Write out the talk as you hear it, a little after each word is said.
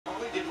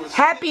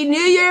Happy New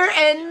Year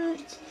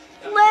and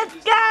let's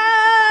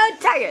go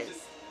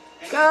Tigers!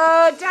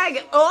 Go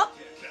Tigers! Oh,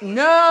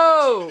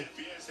 no!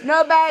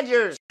 No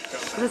Badgers!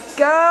 Let's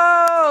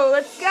go!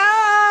 Let's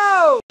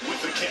go!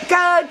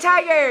 Go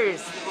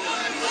Tigers!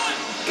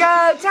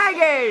 Go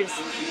Tigers!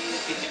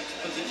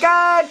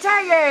 Go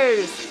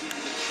Tigers!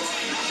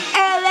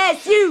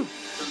 LSU!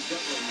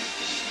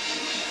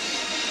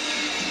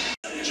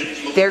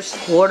 Their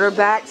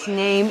quarterback's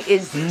name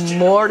is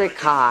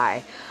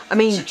Mordecai. I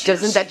mean,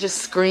 doesn't that just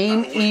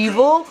scream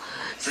evil?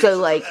 So,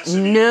 like,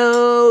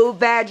 no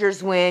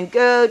Badgers win.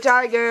 Go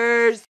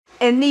Tigers!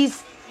 And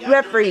these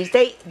referees,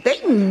 they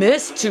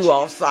missed 2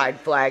 offside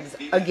flags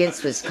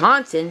against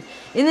Wisconsin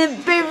in the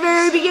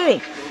very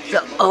beginning.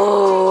 So,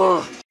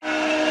 oh.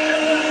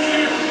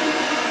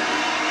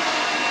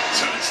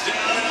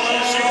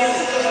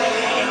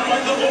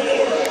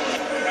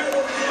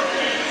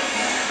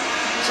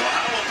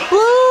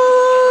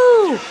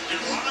 Woo!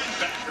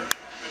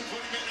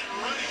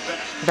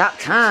 About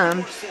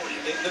time.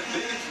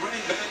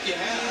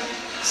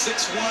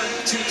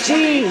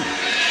 G-E-R-S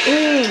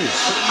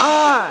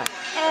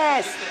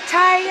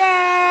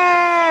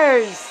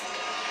Tigers!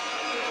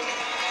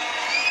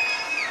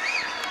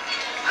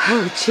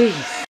 Oh,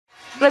 jeez.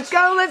 Let's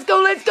go, let's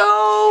go, let's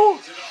go!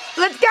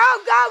 Let's go,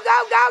 go,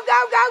 go, go,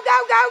 go, go,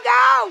 go, go,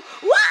 go!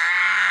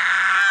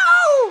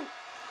 Wow!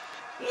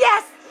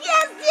 Yes,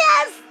 yes,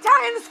 yes!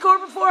 Tying the score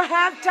before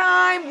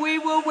halftime. We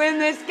will win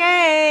this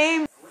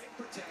game.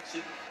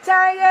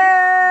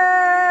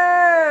 Tigers!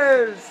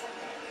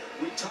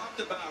 We talked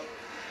about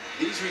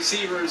these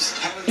receivers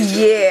having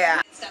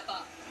yeah.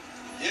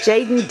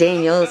 Jaden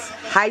Daniels,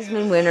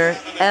 Heisman winner,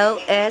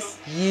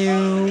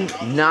 LSU,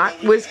 not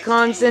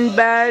Wisconsin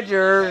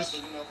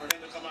Badgers.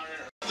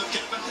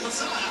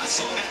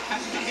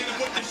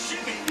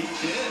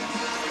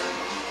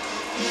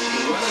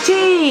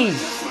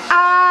 T-I-G-E-R-S.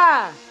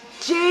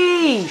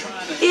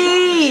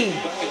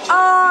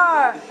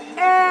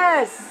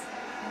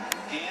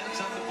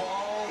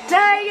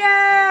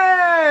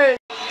 Tigers!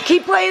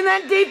 Keep playing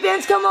that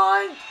defense, come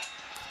on.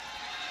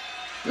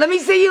 Let me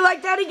see you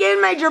like that again,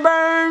 Major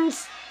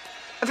Burns.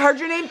 I've heard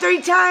your name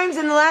 3 times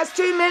in the last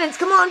 2 minutes.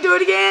 Come on, do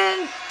it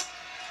again.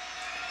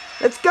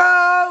 Let's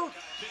go.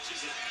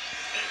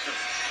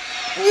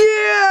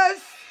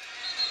 Yes!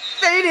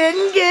 They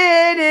didn't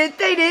get it.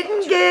 They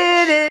didn't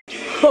get it.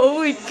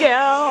 Holy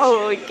cow,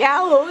 holy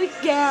cow, holy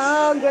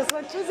cow. Guess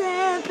what just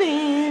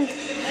happened?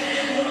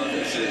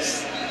 This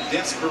is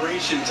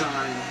desperation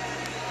time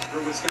for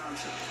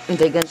Wisconsin. Are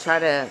they going to try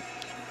to,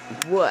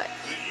 what?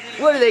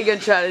 What are they going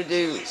to try to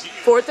do?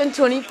 4th and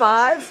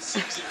 25?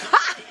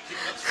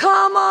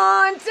 Come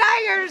on,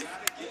 Tigers!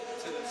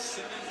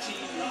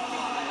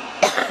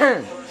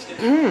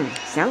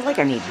 Sounds like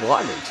I need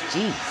water.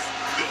 Jeez.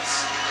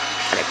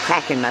 Got a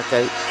crack in my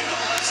throat.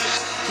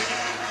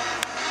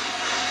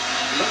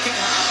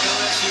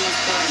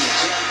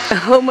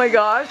 Oh my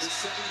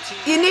gosh.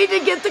 You need to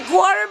get the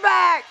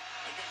quarterback.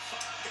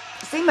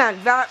 See, my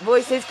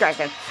voice is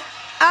cracking.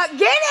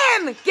 Get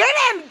him! Get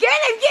him!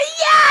 Get him!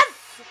 Yes!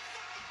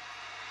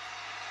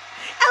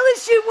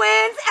 LSU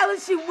wins!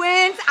 LSU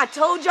wins! I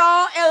told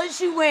y'all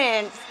LSU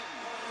wins!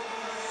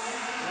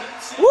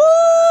 Woo!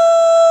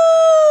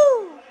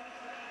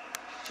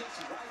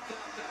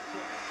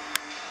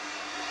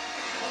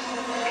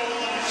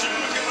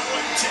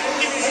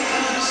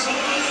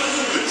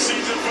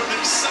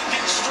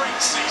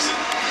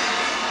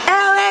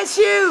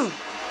 LSU!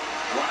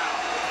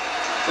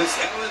 Wow. This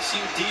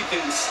LSU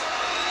defense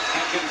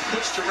have been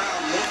pushed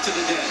around most of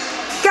the day.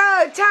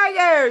 Go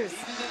Tigers!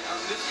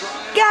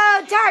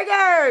 Go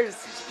Tigers!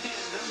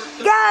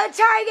 Go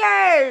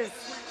Tigers!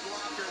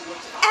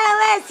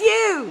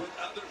 LSU!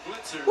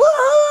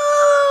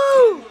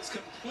 Woohoo! He was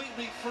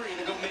completely free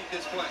to go make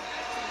this play.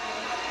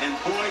 And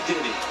boy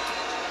did he.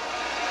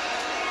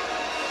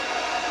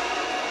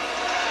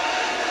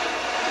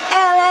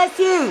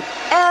 LSU!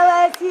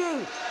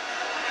 LSU!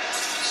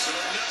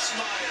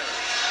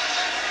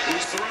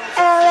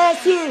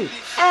 LSU!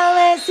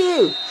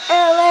 LSU!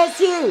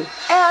 LSU!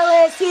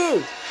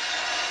 LSU!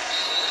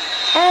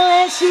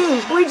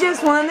 LSU! We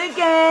just won the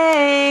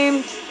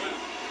game!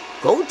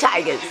 Go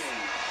Tigers!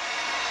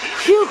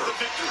 Phew!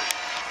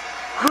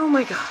 Oh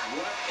my God!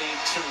 What a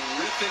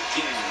terrific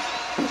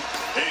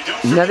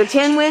game. Another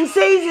 10-win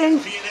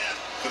season!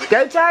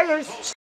 Go Tigers!